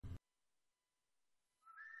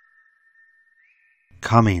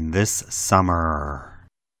coming this summer.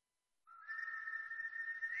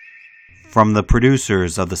 From the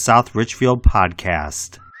producers of the South Richfield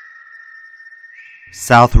podcast,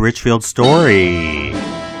 South Richfield Story.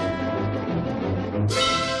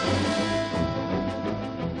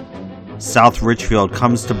 South Richfield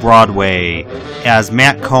comes to Broadway as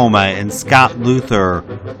Matt Coma and Scott Luther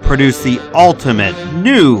produce the ultimate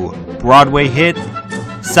new Broadway hit,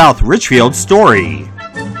 South Richfield Story.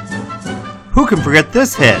 Who can forget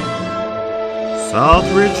this hit? South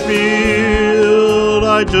Richfield,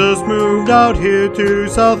 I just moved out here to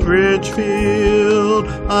South Richfield.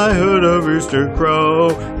 I heard a rooster crow,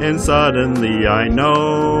 and suddenly I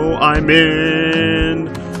know I'm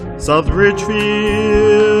in South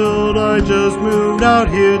Richfield. I just moved out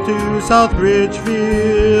here to South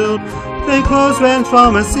Richfield. They close Vance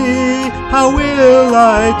Pharmacy. How will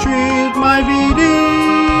I treat my VD?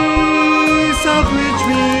 South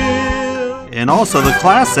Richfield. And also the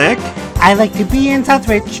classic, I like to be in South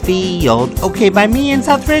Richfield. Okay, by me in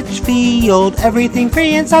South Richfield. Everything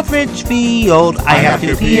free in South Richfield. I have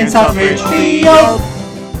to be in South Richfield.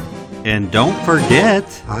 And don't forget,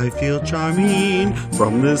 I feel charming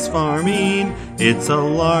from this farming. It's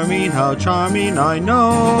alarming how charming I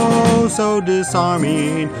know. So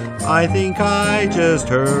disarming. I think I just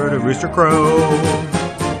heard a rooster crow.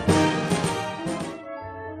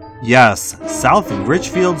 Yes, South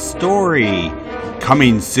Richfield Story.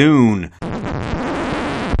 Coming soon.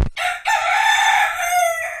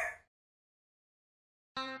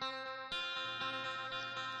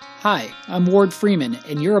 Hi, I'm Ward Freeman,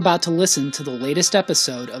 and you're about to listen to the latest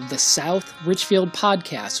episode of the South Richfield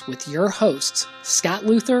podcast with your hosts, Scott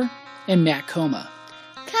Luther and Matt Coma.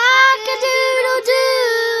 Cock-a-doodle-doo!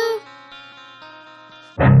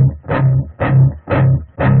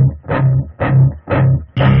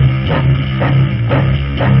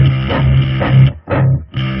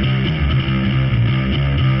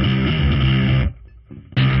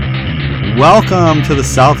 Welcome to the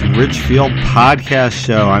South Richfield podcast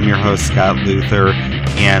show. I'm your host, Scott Luther,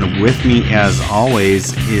 and with me, as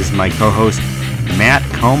always, is my co-host, Matt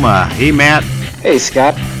Coma. Hey, Matt. Hey,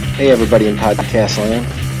 Scott. Hey, everybody in podcast land.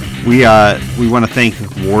 We want to thank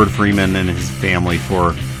Ward Freeman and his family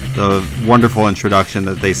for the wonderful introduction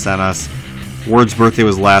that they sent us. Ward's birthday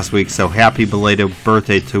was last week, so happy belated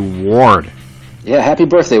birthday to Ward. Yeah, happy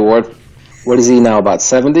birthday, Ward. What is he now, about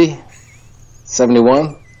 70?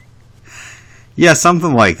 71? Yeah,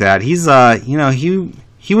 something like that. He's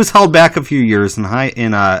he was held back a few years in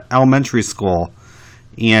elementary school,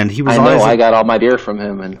 and he was. I got all my beer from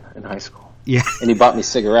him in high school. Yeah, and he bought me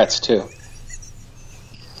cigarettes too.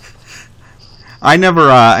 I never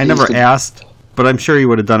asked, but I'm sure he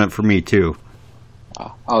would have done it for me too.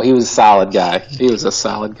 Oh, he was a solid guy. He was a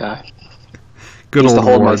solid guy. Good he used old to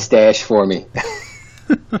hold Ward. my stash for me.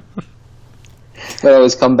 But I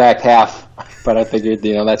always come back half. But I figured,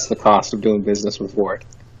 that's the cost of doing business with Ward.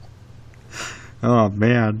 Oh,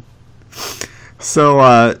 man. So,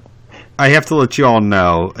 I have to let you all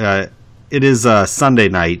know, it is Sunday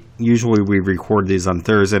night. Usually we record these on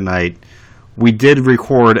Thursday night. We did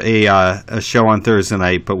record a show on Thursday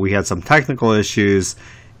night, but we had some technical issues,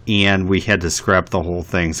 and we had to scrap the whole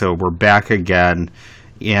thing. So we're back again,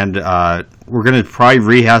 and we're going to probably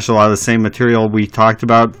rehash a lot of the same material we talked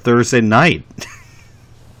about Thursday night.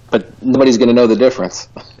 But nobody's going to know the difference.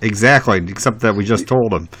 Exactly, except that we just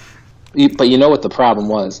told them. But you know what the problem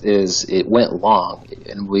was, is it went long,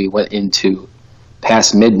 and we went into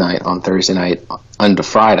past midnight on Thursday night onto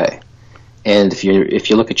Friday. And if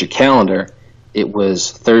you look at your calendar, it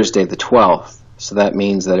was Thursday the 12th, so that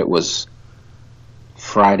means that it was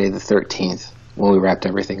Friday the 13th when we wrapped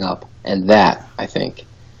everything up. And that, I think,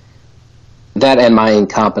 that and my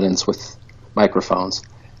incompetence with microphones,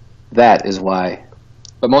 that is why...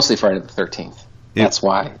 But mostly Friday the 13th. That's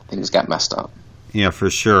why things got messed up. Yeah,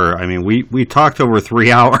 for sure. I mean, we talked over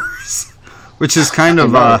 3 hours, which is kind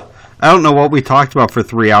of, I don't know what we talked about for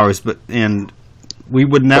 3 hours, and we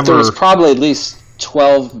would never... But there was probably at least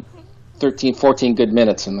 12, 13, 14 good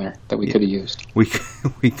minutes in there that we could have used. We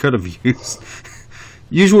could have used.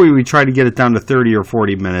 Usually we try to get it down to 30 or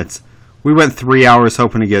 40 minutes. We went 3 hours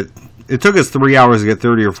hoping to get... It took us 3 hours to get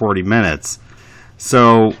 30 or 40 minutes.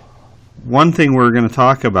 So... One thing we're going to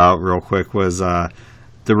talk about real quick was the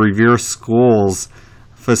Revere Schools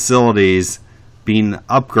facilities being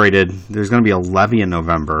upgraded. There's going to be a levy in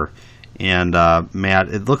November. And, Matt,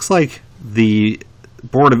 it looks like the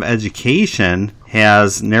Board of Education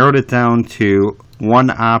has narrowed it down to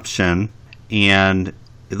one option, and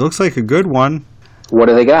it looks like a good one. What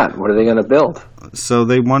do they got? What are they going to build? So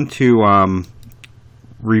they want to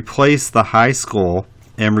replace the high school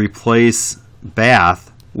and replace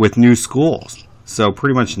Bath with new schools. So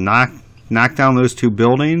pretty much knock down those two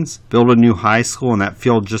buildings, build a new high school in that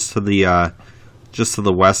field just to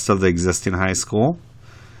the west of the existing high school.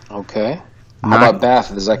 Okay. How about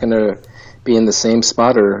Bath? Is that going to be in the same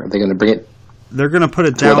spot, or are they going to bring it? They're going to put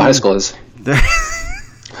it to down where the high school is.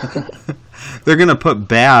 They're going to put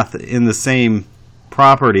Bath in the same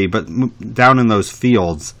property, but down in those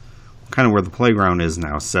fields, kind of where the playground is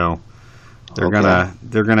now. So they're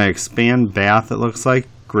gonna expand Bath. It looks like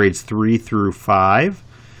grades 3 through 5,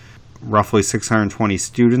 roughly 620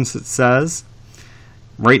 students. It says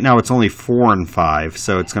right now it's only 4 and 5,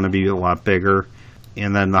 so it's going to be a lot bigger.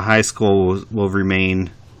 And then the high school will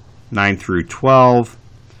remain 9 through 12.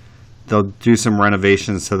 They'll do some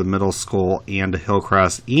renovations to the middle school and to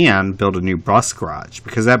Hillcrest and build a new bus garage,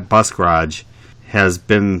 because that bus garage has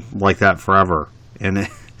been like that forever. And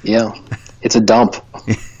yeah, it's a dump.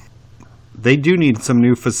 They do need some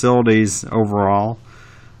new facilities overall.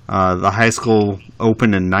 The high school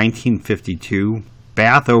opened in 1952.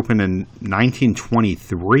 Bath opened in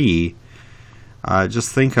 1923.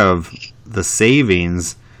 Just think of the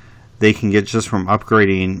savings they can get just from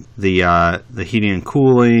upgrading the heating and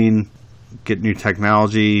cooling, get new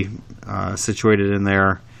technology situated in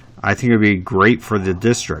there. I think it would be great for the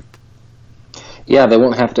district. Yeah, they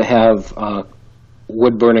won't have to have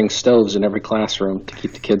wood-burning stoves in every classroom to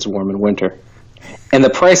keep the kids warm in winter. And the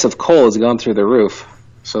price of coal has gone through the roof,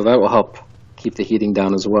 so that will help keep the heating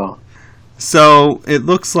down as well. So it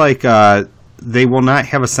looks like they will not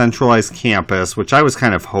have a centralized campus, which I was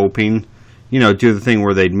kind of hoping, do the thing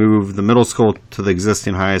where they'd move the middle school to the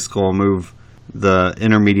existing high school, move the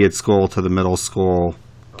intermediate school to the middle school,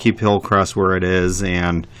 keep Hillcrest where it is,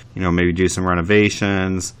 and, maybe do some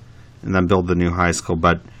renovations, and then build the new high school.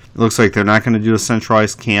 But it looks like they're not going to do a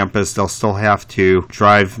centralized campus. They'll still have to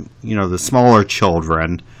drive, the smaller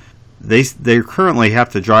children. They currently have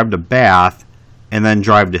to drive to Bath and then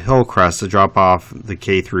drive to Hillcrest to drop off the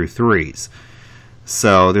K through 3s.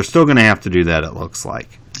 So they're still going to have to do that, it looks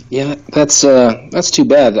like. Yeah, that's too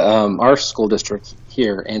bad. Our school district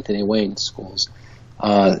here, Anthony Wayne Schools,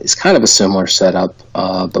 is kind of a similar setup,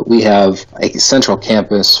 but we have a central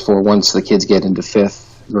campus for once the kids get into 5th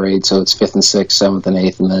grade, so it's 5th and 6th, 7th and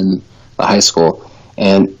 8th, and then the high school.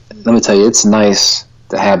 And let me tell you, it's nice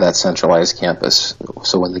to have that centralized campus.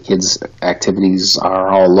 So when the kids' activities are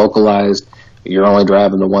all localized, you're only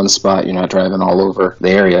driving to one spot, you're not driving all over the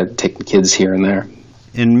area, taking kids here and there.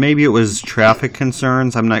 And maybe it was traffic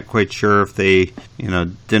concerns. I'm not quite sure if they,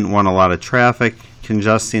 didn't want a lot of traffic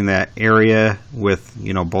congesting that area with,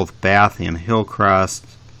 both Bath and Hillcrest,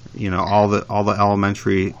 all the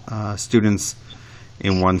elementary students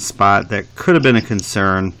in one spot. That could have been a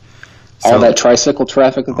concern. All that tricycle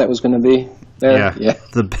traffic that was going to be there? Yeah.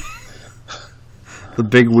 The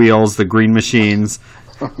big wheels, the green machines.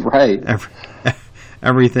 Right.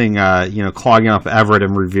 Everything, clogging up Everett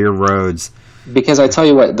and Revere roads. Because I tell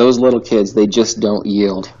you what, those little kids, they just don't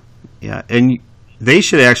yield. Yeah, and they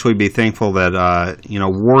should actually be thankful that,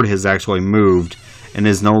 Ward has actually moved and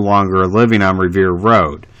is no longer living on Revere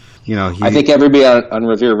Road. I think everybody on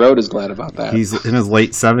Revere Road is glad about that. He's in his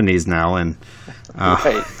late 70s now, and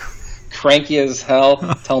right. Cranky as hell,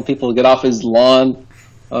 telling people to get off his lawn.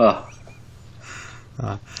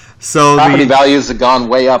 So property values have gone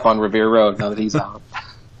way up on Revere Road now that he's out.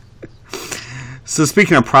 So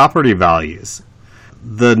speaking of property values,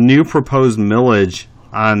 the new proposed millage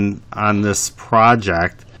on this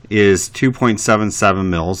project is 2.77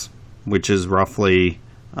 mils, which is roughly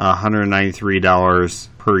 $193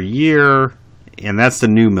 per year, and that's the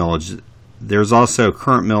new millage. There's also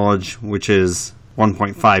current millage, which is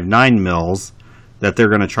 1.59 mils, that they're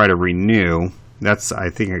going to try to renew. That's, I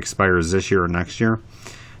think, expires this year or next year.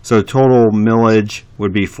 So total millage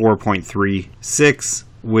would be 4.36,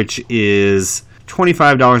 which is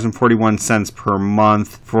 $25.41 per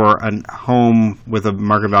month for a home with a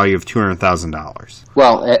market value of $200,000.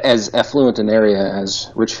 Well, as affluent an area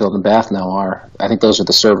as Richfield and Bath now are, I think those are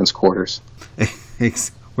the servants' quarters.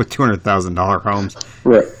 With $200,000 homes.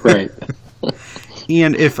 Right.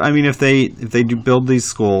 And if they do build these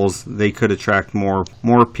schools, they could attract more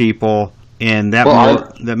people, and that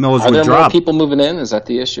millage would drop. Are there more people moving in? Is that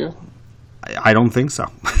the issue? I don't think so.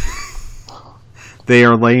 They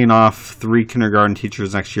are laying off 3 kindergarten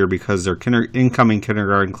teachers next year because their incoming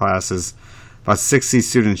kindergarten class is about 60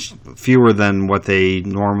 students fewer than what they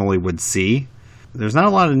normally would see. There's not a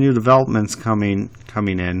lot of new developments coming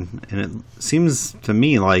in, and it seems to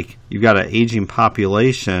me like you've got an aging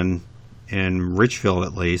population in Richfield,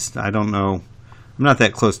 at least. I don't know. I'm not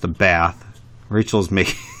that close to Bath. Rachel's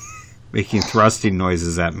making thrusting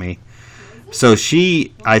noises at me. So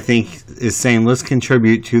she, I think, is saying let's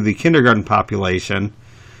contribute to the kindergarten population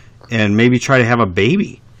and maybe try to have a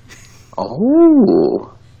baby.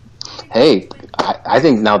 Oh, hey, I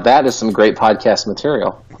think now that is some great podcast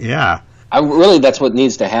material. Yeah. That's what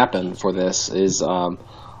needs to happen for this is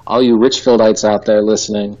all you Richfieldites out there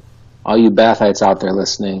listening, all you Bathites out there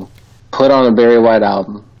listening, put on a Barry White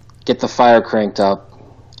album, get the fire cranked up,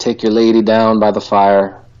 take your lady down by the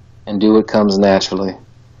fire, and do what comes naturally.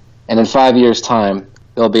 And in 5 years' time,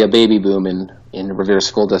 there'll be a baby boom in Revere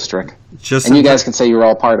School District. And you guys can say you're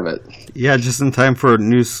all part of it. Yeah, just in time for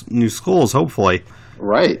new schools, hopefully.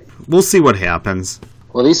 Right. We'll see what happens.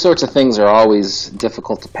 Well, these sorts of things are always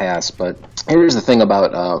difficult to pass, but here's the thing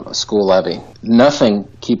about a school levy. Nothing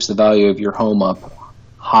keeps the value of your home up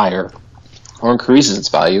higher or increases its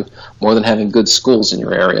value more than having good schools in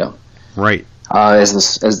your area. Right. As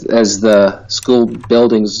the school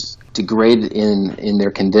buildings degrade in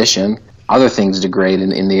their condition, other things degrade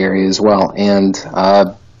in the area as well. And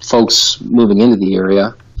folks moving into the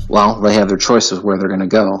area, well, they have their choices where they're going to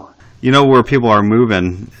go. You know where people are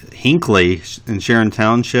moving? Hinckley in Sharon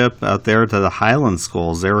Township out there to the Highland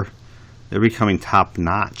schools. They're becoming top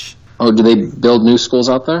notch. Oh, do they build new schools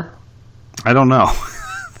out there? I don't know.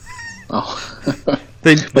 Oh,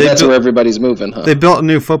 but that's where everybody's moving, huh? They built a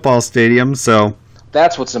new football stadium, so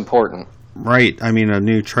that's what's important. Right. I mean, a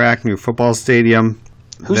new track, new football stadium.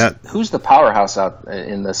 Who's the powerhouse out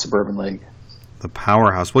in the Suburban League? The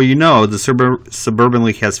powerhouse. Well, the Suburban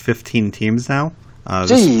League has 15 teams now.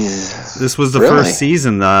 This was the first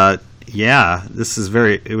season. Yeah,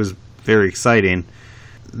 it was very exciting.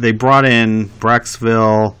 They brought in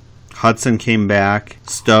Brecksville, Hudson came back,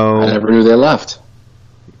 Stowe. I never knew they left.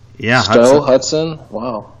 Yeah, Stowe, Hudson,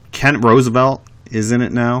 wow. Kent Roosevelt is in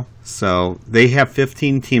it now. So they have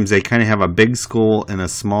 15 teams. They kind of have a big school and a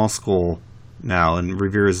small school now, and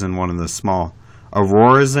Revere is in one of the small.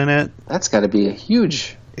 Aurora's in it. That's got to be a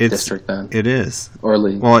huge district then. It is. Or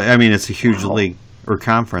league. Well, I mean, it's a huge league or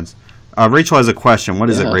conference. Rachel has a question. What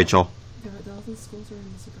is it, Rachel? All those schools are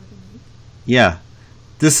in the Suburban League? Yeah.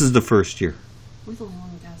 This is the first year. We're the only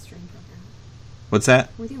one without a string program. What's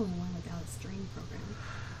that? We're the only one without a string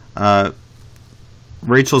program.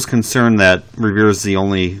 Rachel's concerned that Revere is the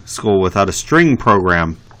only school without a string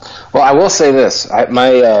program. Well, I will say this.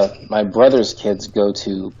 My brother's kids go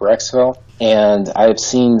to Brecksville, and I've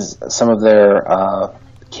seen some of their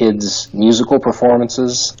kids' musical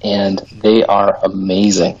performances, and they are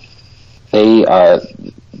amazing. And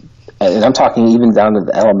I'm talking even down to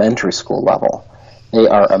the elementary school level. They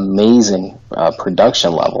are amazing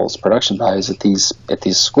production values at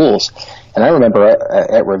these schools. And I remember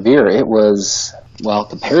at Revere, it was, well,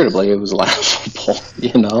 comparatively, it was laughable,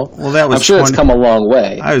 Well, that was I'm sure it's come a long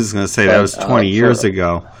way. I was going to say that was 20 years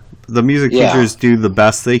ago. The music teachers do the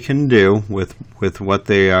best they can do with what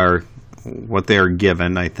they are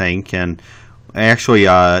given, I think. And actually,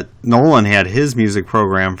 Nolan had his music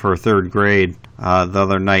program for third grade the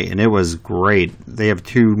other night, and it was great. They have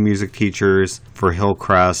 2 music teachers for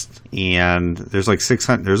Hillcrest, and there's like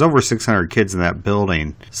 600. There's over 600 kids in that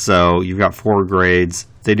building. So you've got 4 grades.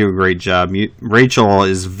 They do a great job. Rachel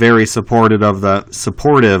is very supportive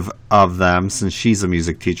of them since she's a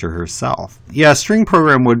music teacher herself. Yeah, a string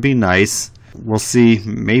program would be nice. We'll see.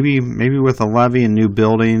 Maybe with a levy and new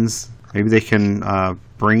buildings, maybe they can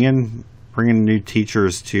bring in new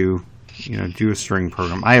teachers to do a string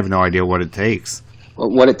program. I have no idea what it takes.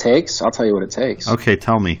 Well, what it takes? I'll tell you what it takes. Okay,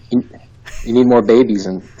 tell me. You need more babies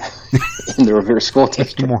in the Revere School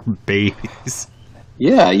District. More babies.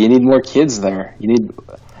 Yeah, you need more kids there. You need,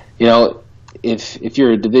 if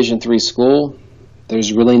you're a Division III school,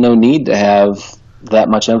 there's really no need to have that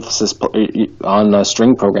much emphasis on a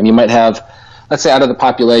string program. You might have, let's say, out of the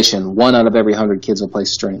population, 1 out of every 100 kids will play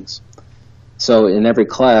strings. So in every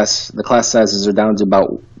class, the class sizes are down to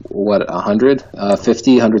about, 100,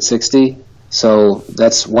 50, 160? So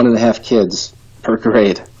that's 1.5 kids per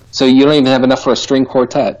grade. So you don't even have enough for a string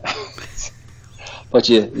quartet. But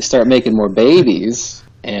you start making more babies,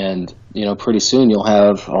 and pretty soon you'll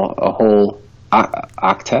have a whole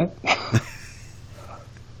octet.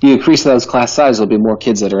 You increase those class sizes, there'll be more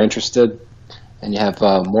kids that are interested, and you have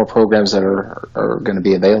more programs that are going to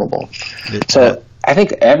be available. So I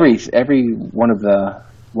think every one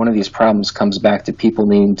of these problems comes back to people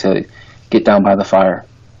needing to get down by the fire.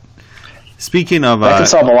 Speaking of, that can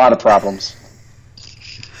solve a lot of problems.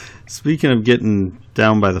 Speaking of getting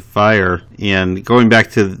down by the fire, and going back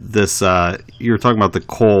to this, you were talking about the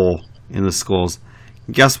coal in the schools.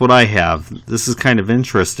 Guess what I have? This is kind of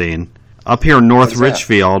interesting. Up here in North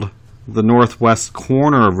Richfield, the northwest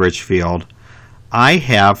corner of Richfield, I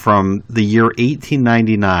have from the year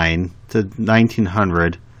 1899 to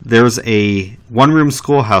 1900. There's a one-room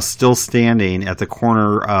schoolhouse still standing at the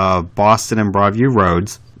corner of Boston and Broadview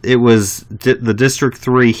Roads. It was the District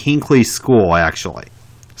 3 Hinckley School, actually.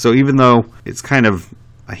 So even though it's kind of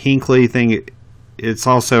a Hinckley thing, it's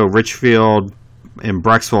also Richfield and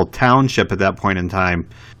Brecksville Township at that point in time.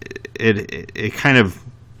 It kind of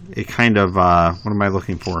what am I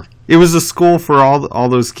looking for? It was a school for all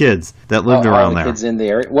those kids that lived around all the there. Kids in the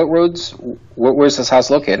area. Where's this house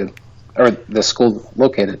located, or the school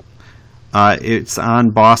located? It's on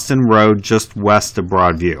Boston Road, just west of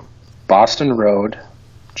Broadview. Boston Road,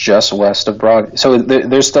 just west of Broadview. So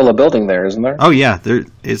there's still a building there, isn't there? Oh yeah,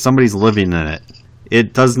 somebody's living in it.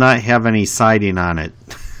 It does not have any siding on it.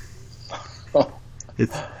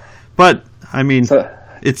 But I mean,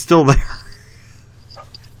 it's still there.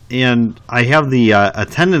 And I have the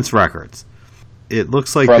attendance records. It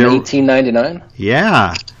looks like from 1899.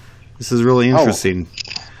 Yeah, this is really interesting.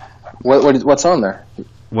 What's on there?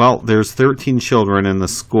 Well, there's 13 children in the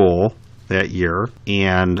school that year,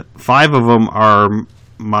 and 5 of them are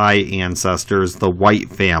my ancestors, the White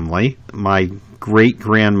family. My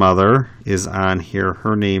great-grandmother is on here.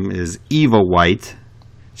 Her name is Eva White.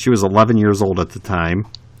 She was 11 years old at the time.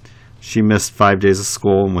 She missed 5 days of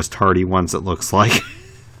school and was tardy once, it looks like.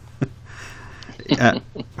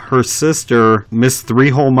 Her sister missed 3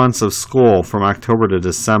 whole months of school from October to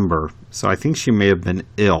December, so I think she may have been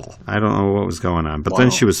ill. I don't know what was going on, but then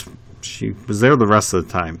she was there the rest of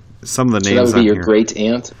the time. Some of the names. So that would be on your here. great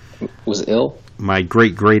aunt was ill. My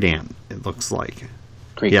great aunt. It looks like.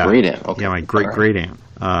 Great aunt. Okay. Yeah, my great aunt.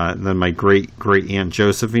 Then my great aunt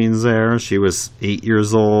Josephine's there. She was 8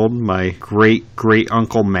 years old. My great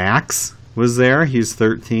uncle Max was there. He's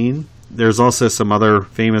 13. There's also some other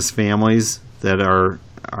famous families that are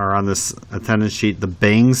on this attendance sheet. The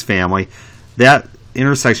Bangs family. That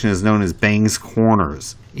intersection is known as Bangs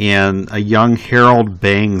Corners, and a young Harold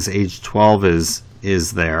Bangs, age 12,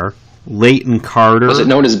 is there. Leighton Carter. Was it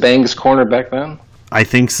known as Bangs Corner back then? I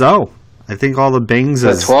think so. I think all the Bangs.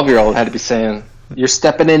 The 12-year-old had to be saying, "You're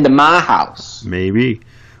stepping into my house." Maybe.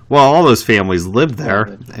 Well, all those families lived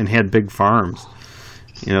there and had big farms.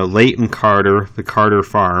 You know, Leighton Carter, the Carter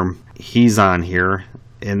farm, he's on here,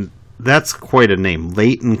 and that's quite a name,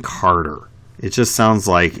 Leighton Carter. It just sounds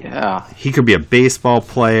like he could be a baseball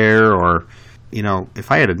player, or, you know, if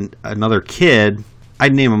I had another kid,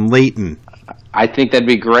 I'd name him Leighton. I think that'd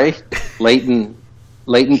be great. Leighton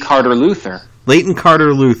Carter Luther. Leighton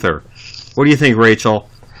Carter Luther. What do you think, Rachel?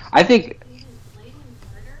 I think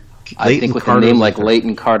with a name like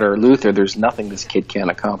Leighton Carter Luther, there's nothing this kid can't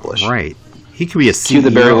accomplish. Right. He could be a CEO. Cue the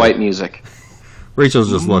Barry White music. Rachel's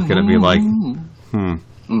just looking at me like,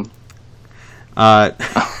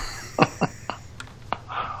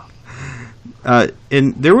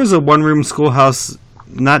 and there was a one-room schoolhouse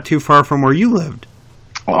not too far from where you lived.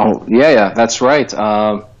 Oh, yeah, that's right.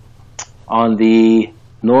 On the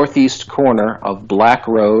northeast corner of Black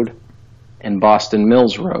Road and Boston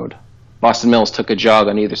Mills Road. Boston Mills took a jog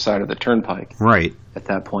on either side of the turnpike. Right. At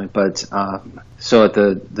that point. But so at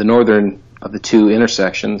the northern of the two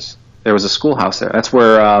intersections, there was a schoolhouse there. That's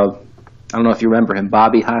where, I don't know if you remember him,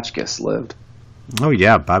 Bobby Hotchkiss lived. Oh,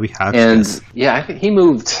 yeah, Bobby Hotchkiss. And, yeah, I think he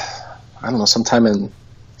moved, I don't know, sometime in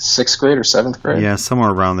 6th grade or 7th grade. Yeah, somewhere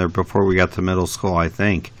around there before we got to middle school, I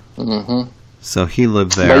think. Mm-hmm. So he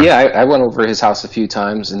lived there. But, yeah, I went over his house a few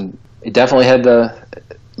times, and it definitely had the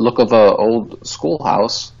look of an old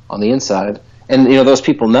schoolhouse on the inside. And, you know, those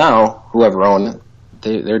people now, whoever own it,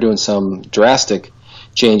 they're doing some drastic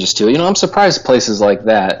changes to it. You know, I'm surprised places like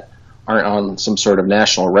that aren't on some sort of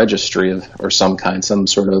national registry or some kind, some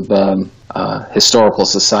sort of historical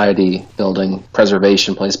society building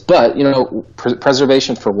preservation place. But, you know,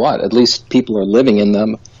 preservation for what? At least people are living in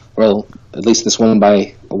them. Well, at least this one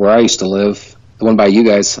by where I used to live, the one by you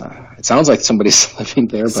guys, it sounds like somebody's living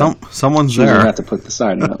there. But someone's there. You're going to have to put the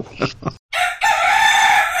sign up.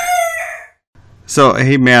 So,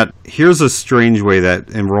 hey, Matt, here's a strange way that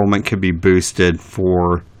enrollment could be boosted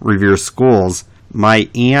for Revere schools. My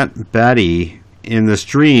Aunt Betty, in this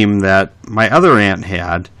dream that my other aunt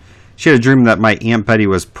had, she had a dream that my Aunt Betty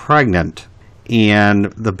was pregnant,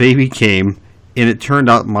 and the baby came, and it turned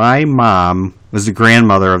out my mom was the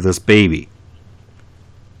grandmother of this baby.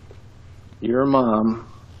 Your mom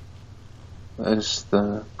is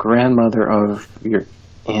the grandmother of your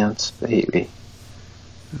aunt's baby.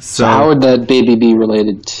 So how would that baby be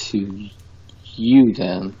related to you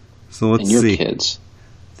then? So let's and your see. Kids.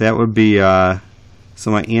 That would be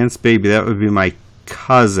so my aunt's baby. That would be my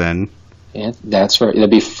cousin. That's right. That'd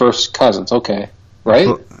be first cousins. Okay, right?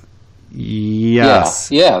 Yes.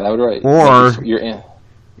 Yeah, that would be right. Or Your aunt.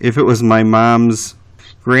 if it was my mom's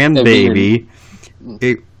grandbaby,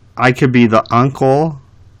 I could be the uncle,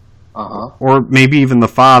 or maybe even the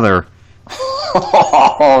father.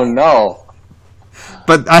 Oh no!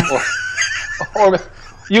 But Or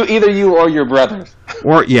either you or your brother.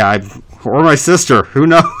 or my sister. Who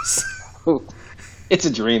knows? It's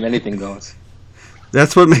a dream. Anything goes.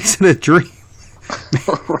 That's what makes it a dream.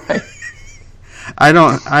 Right. I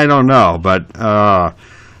don't know, but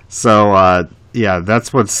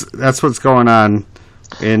that's what's going on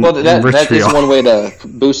in Richfield. That is one way to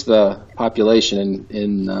boost the population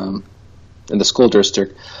in the school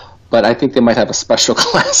district, but I think they might have a special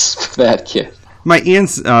class for that kid. My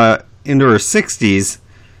aunt's into her 60s,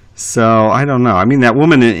 so I don't know. I mean, that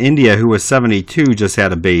woman in India who was 72 just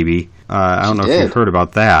had a baby. I don't know if you've heard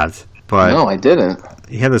about that, but no, I didn't.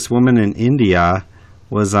 You had this woman in India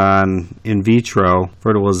was on in vitro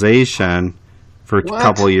fertilization for a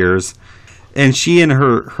couple of years, and she and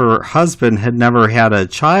her husband had never had a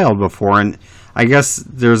child before, and I guess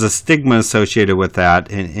there's a stigma associated with that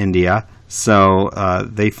in India. So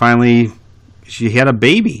she had a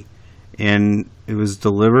baby, and it was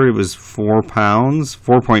delivered. It was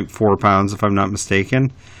 4.4 pounds, if I'm not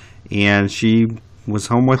mistaken, and she was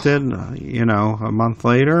home with it, a month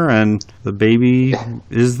later, and the baby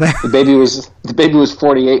is there. The baby was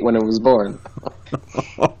 48 when it was born.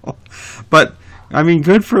 But I mean,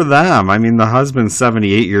 good for them. I mean, the husband's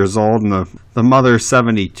 78 years old, and the mother's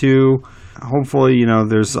 72. Hopefully,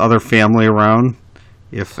 there's other family around.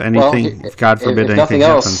 If anything, if God forbid, if anything nothing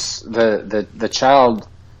else, the child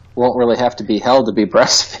won't really have to be held to be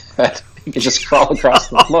breastfed. He can just crawl across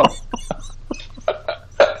the floor.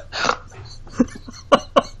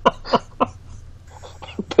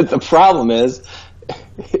 But the problem is,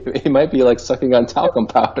 he might be like sucking on talcum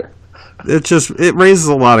powder. It raises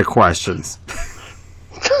a lot of questions.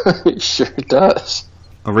 It sure does.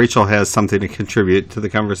 Rachel has something to contribute to the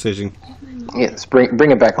conversation. Yes,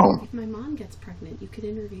 bring it back home. If my mom gets pregnant, you could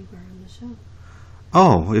interview her on the show.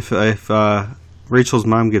 Oh, if Rachel's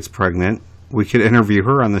mom gets pregnant, we could interview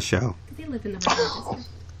her on the show. They live in the Revere District.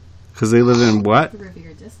 Because they live in what? The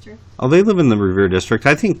Revere District. Oh, they live in the Revere District.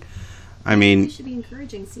 We should be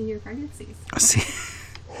encouraging senior pregnancies.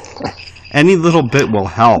 Any little bit will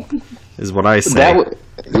help, is what I say.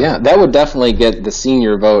 That would definitely get the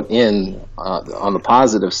senior vote in on the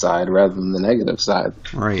positive side rather than the negative side.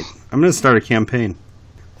 Right. I'm going to start a campaign.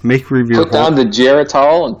 Make Revere. Put down the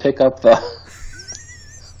Geritol and pick up the.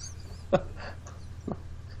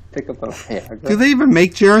 Viagra. Do they even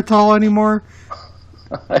make Geritol anymore?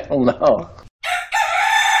 I don't know.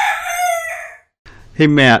 Hey,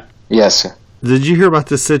 Matt. Yes, sir. Did you hear about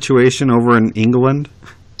this situation over in England?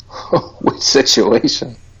 Which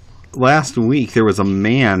situation? Last week, there was a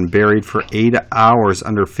man buried for 8 hours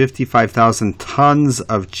under 55,000 tons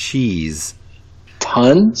of cheese.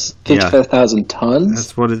 Tons? 55,000 tons?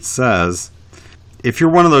 That's what it says. If you're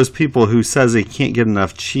one of those people who says they can't get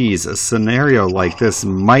enough cheese, a scenario like this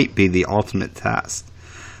might be the ultimate test.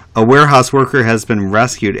 A warehouse worker has been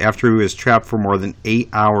rescued after he was trapped for more than 8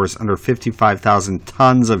 hours under 55,000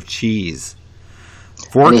 tons of cheese.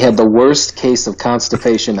 And he had the worst case of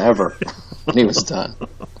constipation ever when he was done.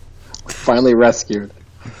 Finally rescued.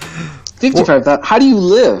 55,000. How do you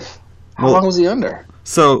live? How long was he under?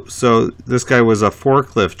 So this guy was a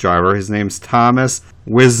forklift driver. His name's Thomas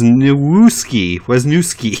Wisniewski.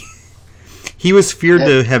 He was feared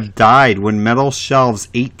to have died when metal shelves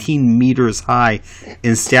 18 meters high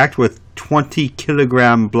and stacked with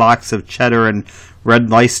 20-kilogram blocks of cheddar and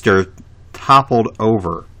red Leicester toppled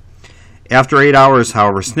over. After 8 hours,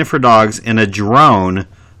 however, sniffer dogs and a drone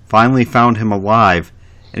finally found him alive,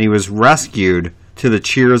 and he was rescued to the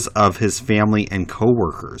cheers of his family and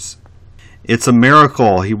co-workers. "It's a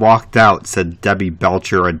miracle he walked out," said Debbie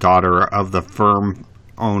Belcher, a daughter of the firm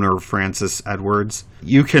owner Francis Edwards.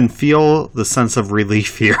 "You can feel the sense of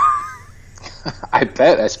relief here." I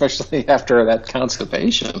bet, especially after that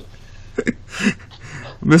constipation.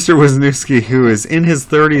 Mr. Wisniewski, who is in his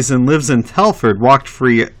 30s and lives in Telford, walked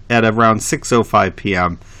free at around 6:05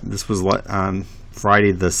 p.m. This was on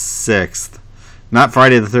Friday the 6th, not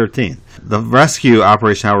Friday the 13th. The rescue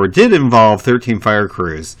operation, however, did involve 13 fire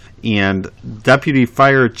crews, and Deputy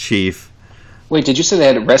Fire Chief... Wait, did you say they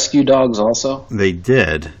had rescue dogs also? They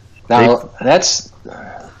did. Now, if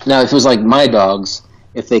it was like my dogs,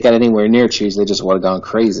 if they got anywhere near cheese, they just would have gone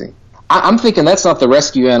crazy. I'm thinking that's not the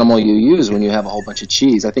rescue animal you use when you have a whole bunch of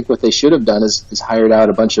cheese. I think what they should have done is hired out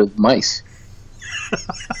a bunch of mice.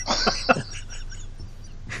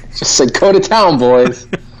 Just said, go to town, boys.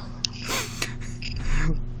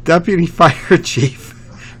 Deputy Fire Chief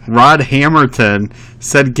Rod Hammerton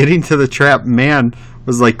said getting to the trapped man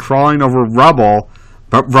was like crawling over rubble,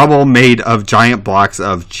 but rubble made of giant blocks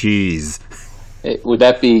of cheese. Would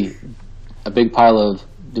that be a big pile of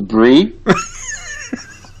debris?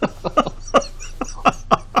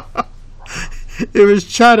 It was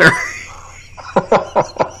cheddar.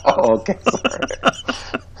 Oh, okay, sorry.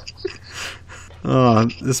 Oh,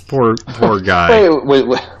 this poor guy. Wait,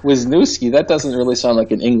 Wisniewski, that doesn't really sound like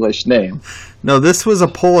an English name. No, this was a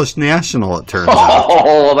Polish national, it turns out.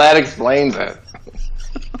 Oh, well, that explains it.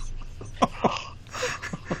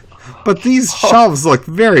 But these shelves look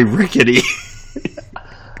very rickety.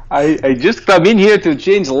 I just come in here to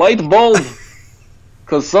change light bulb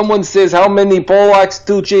because someone says how many Polacks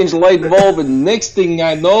to change light bulb, and next thing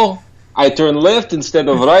I know, I turn left instead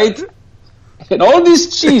of right, and all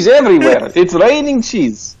this cheese everywhere. It's raining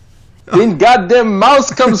cheese. Then goddamn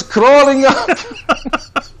mouse comes crawling up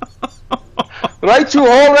right through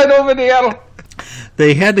hole right over there.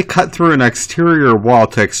 They had to cut through an exterior wall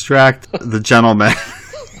to extract the gentleman.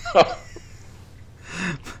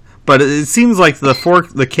 But it seems like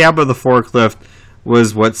the cab of the forklift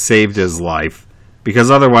was what saved his life,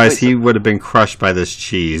 because otherwise he would have been crushed by this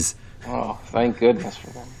cheese. Oh, thank goodness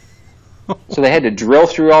for them. So they had to drill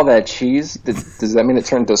through all that cheese? Does that mean it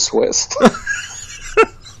turned to Swiss?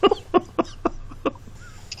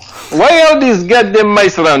 Why are these goddamn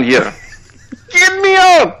mice around here? Get me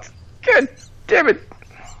out! God damn it.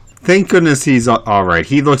 Thank goodness he's all right.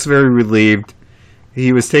 He looks very relieved.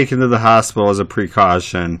 He was taken to the hospital as a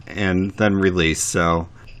precaution and then released. So,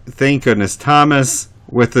 thank goodness. Thomas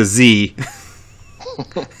with a Z.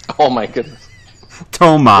 Oh my goodness.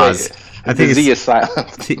 Tomas. Wait, I think the Z is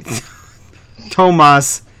silent.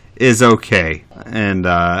 Tomas is okay, and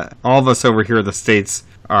all of us over here in the States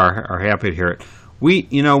are happy to hear it. We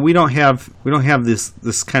don't have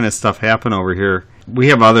this kind of stuff happen over here. We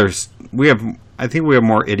have others. I think we have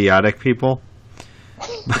more idiotic people.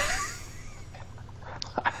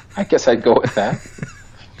 I guess I'd go with that.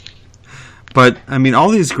 But I mean, all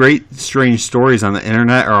these great, strange stories on the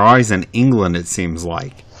internet are always in England. It seems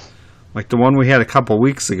like the one we had a couple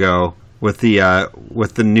weeks ago with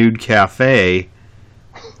the nude cafe.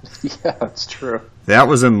 Yeah, that's true. That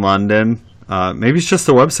was in London. Maybe it's just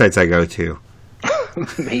the websites I go to.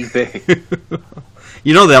 Maybe.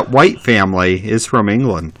 You know, that white family is from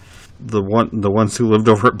England. The ones who lived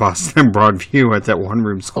over at Boston and Broadview at that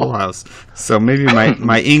one-room schoolhouse. So maybe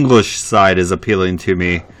my English side is appealing to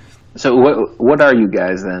me. So what are you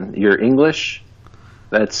guys then? You're English?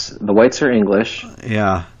 The whites are English.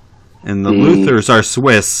 Yeah. And the Luthers are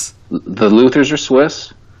Swiss. The Luthers are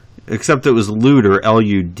Swiss? Except it was Luder,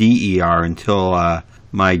 Luder, until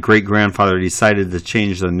my great-grandfather decided to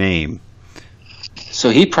change the name. So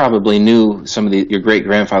he probably knew some of your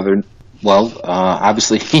great-grandfather. Well,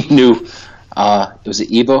 obviously he knew. Was it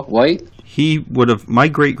Eva White? He would have. My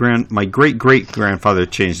great-great-grandfather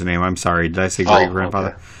changed the name. I'm sorry. Did I say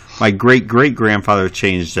great-grandfather? Okay. My great-great-grandfather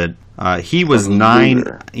changed it. He was 9.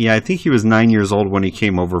 Luder. Yeah, I think he was 9 years old when he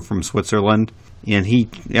came over from Switzerland. And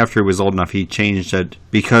after he was old enough, he changed it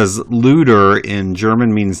because Luder in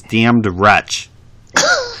German means damned wretch.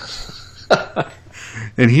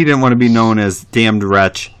 And he didn't want to be known as damned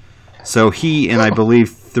wretch. So he and I believe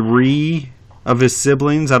 3 of his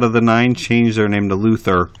siblings out of the 9 changed their name to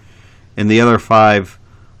Luther. And the other 5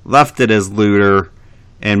 left it as Luder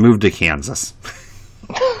and moved to Kansas.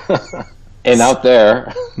 And out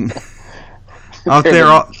there...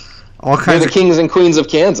 all kinds of kings and queens of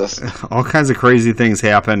Kansas. All kinds of crazy things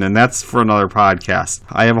happen, and that's for another podcast.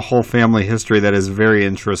 I have a whole family history that is very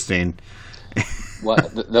interesting. Well,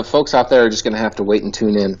 the folks out there are just going to have to wait and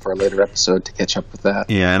tune in for a later episode to catch up with that.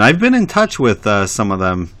 Yeah, and I've been in touch with some of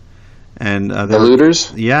them. And the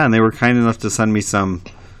Luders? Yeah, and they were kind enough to send me some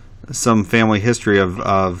family history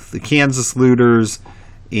of the Kansas Luders,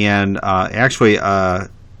 and actually a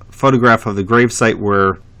photograph of the gravesite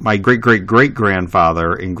where my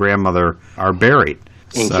great-great-great-grandfather and grandmother are buried.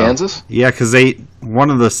 In Kansas? Yeah, because one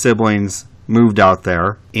of the siblings moved out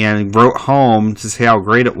there and wrote home to say how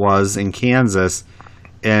great it was in Kansas,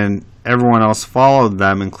 and everyone else followed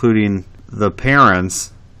them, including the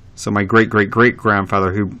parents. So my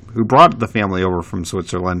great-great-great-grandfather, who brought the family over from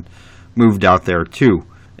Switzerland, moved out there too.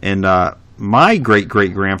 And my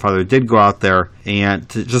great-great-grandfather did go out there and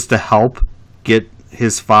just to help get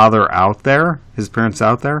his father out there, his parents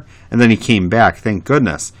out there, and then he came back, thank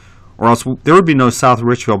goodness. Or else there would be no South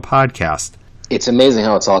Richfield podcast. It's amazing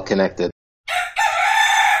how it's all connected.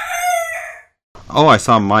 Oh, I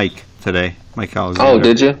saw Mike today. Mike Alexander. Oh,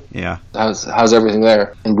 did you? Yeah. How's everything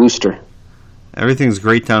there in Worcester? Everything's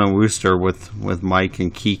great down in Worcester with Mike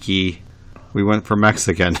and Kiki. We went for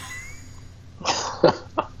Mexican.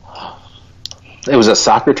 It was a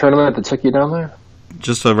soccer tournament that took you down there?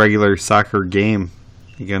 Just a regular soccer game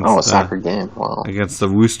against. A soccer game. Wow. Against the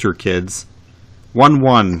Wooster kids.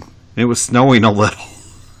 1-1. It was snowing a little.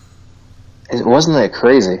 Wasn't that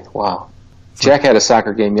crazy? Wow. Jack had a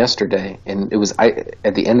soccer game yesterday, and it was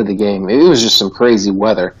at the end of the game. It was just some crazy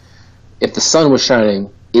weather. If the sun was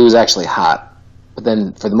shining, it was actually hot. But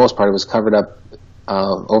then, for the most part, it was covered up,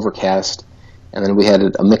 overcast, and then we had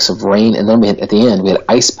a mix of rain, and then at the end, we had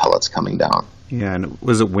ice pellets coming down. Yeah, and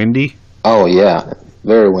was it windy? Oh, yeah.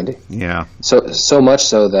 Very windy. Yeah. So much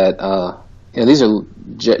so that, these are,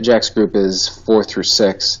 Jack's group is 4th through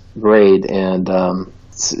 6th grade, and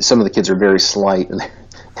some of the kids are very slight, and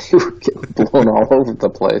they were getting blown all over the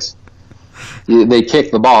place. They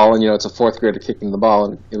kicked the ball, and, it's a 4th grader kicking the ball,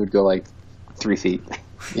 and it would go like 3 feet,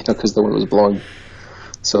 because the wind was blowing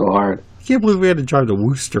so hard. I can't believe we had to drive to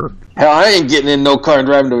Wooster. Hell, I ain't getting in no car and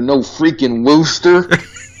driving to no freaking Wooster.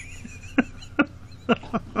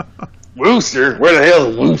 Wooster? Where the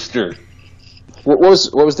hell is Wooster? What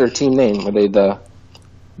was their team name? Were they the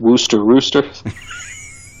Wooster Roosters?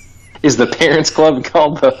 Is the parents club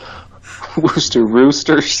called the Wooster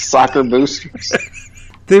Roosters? Soccer Boosters?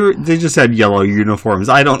 They just had yellow uniforms.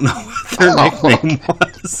 I don't know what their nickname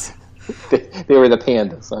was. They were the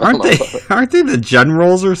Pandas. Aren't they the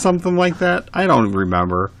Generals or something like that? I don't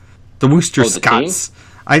remember. The Wooster Scots.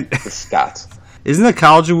 The Scots. Isn't the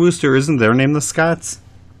College of Wooster, isn't their name the Scots?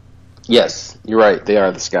 Yes, you're right. They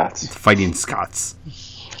are the Scots. The Fighting Scots.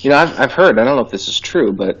 I've heard, I don't know if this is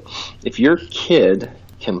true, but if your kid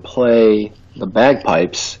can play the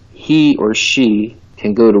bagpipes, he or she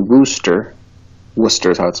can go to Worcester.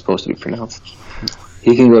 Worcester is how it's supposed to be pronounced.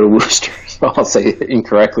 He can go to Worcester. I'll say it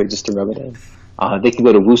incorrectly just to rub it in. They can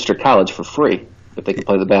go to Worcester College for free if they can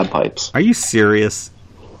play the bagpipes. Are you serious?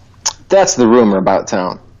 That's the rumor about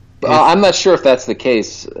town. I'm not sure if that's the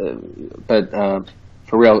case, but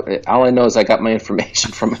for real, all I know is I got my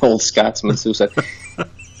information from an old Scotsman who said,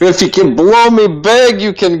 if you can blow me big,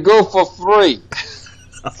 you can go for free.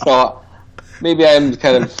 So maybe I'm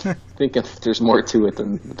kind of thinking there's more to it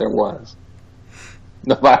than there was.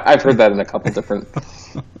 No, but I've heard that in a couple different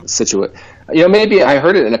situations. Maybe I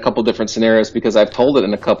heard it in a couple different scenarios because I've told it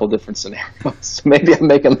in a couple different scenarios. So maybe I'm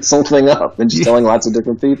making this whole thing up and just telling lots of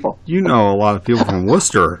different people. You know a lot of people from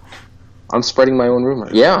Worcester. I'm spreading my own rumor.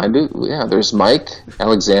 Yeah, I do. Yeah, there's Mike,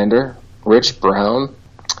 Alexander, Rich Brown,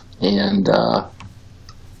 and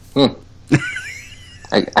I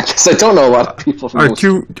guess I don't know a lot of people from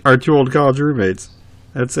Worcester. Our two old college roommates.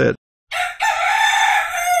 That's it.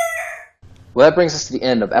 Well, that brings us to the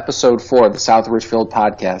end of episode 4 of the South Richfield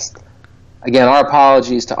podcast. Again, our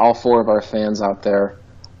apologies to all 4 of our fans out there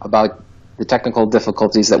about the technical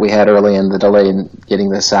difficulties that we had early and the delay in getting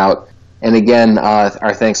this out. And again,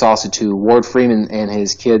 our thanks also to Ward Freeman and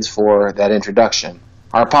his kids for that introduction.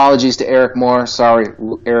 Our apologies to Eric Moore. Sorry,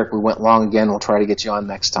 Eric, we went long again. We'll try to get you on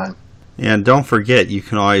next time. And don't forget, you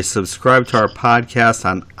can always subscribe to our podcast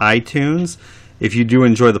on iTunes. If you do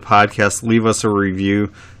enjoy the podcast, leave us a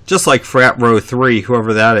review. Just like Frat Row 3,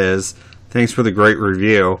 whoever that is. Thanks for the great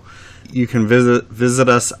review. You can visit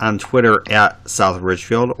us on Twitter at South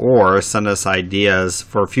Richfield or send us ideas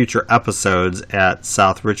for future episodes at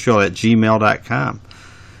southrichfield@gmail.com.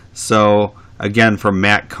 So, again, from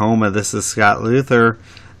Matt Coma, this is Scott Luther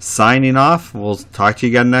signing off. We'll talk to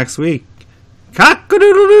you again next week.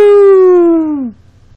 Cock-a-doodle-doo!